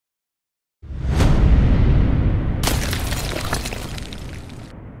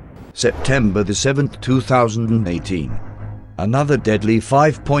September the 7th, 2018. Another deadly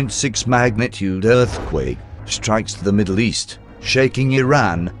 5.6 magnitude earthquake strikes the Middle East, shaking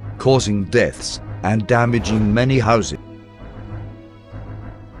Iran, causing deaths and damaging many houses.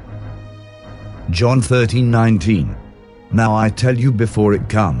 John 13:19. Now I tell you before it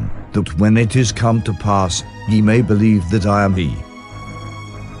come, that when it is come to pass, ye may believe that I am he.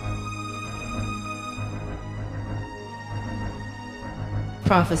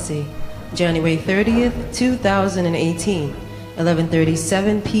 Prophecy, January 30th, 2018,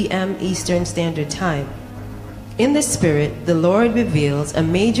 11:37 p.m. Eastern Standard Time. In the Spirit, the Lord reveals a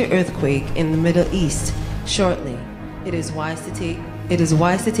major earthquake in the Middle East shortly. It is wise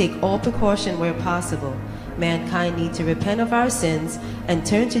to take all precaution where possible. Mankind need to repent of our sins and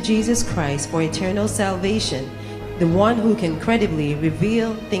turn to Jesus Christ for eternal salvation, the one who can credibly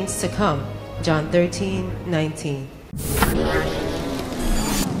reveal things to come. John 13:19.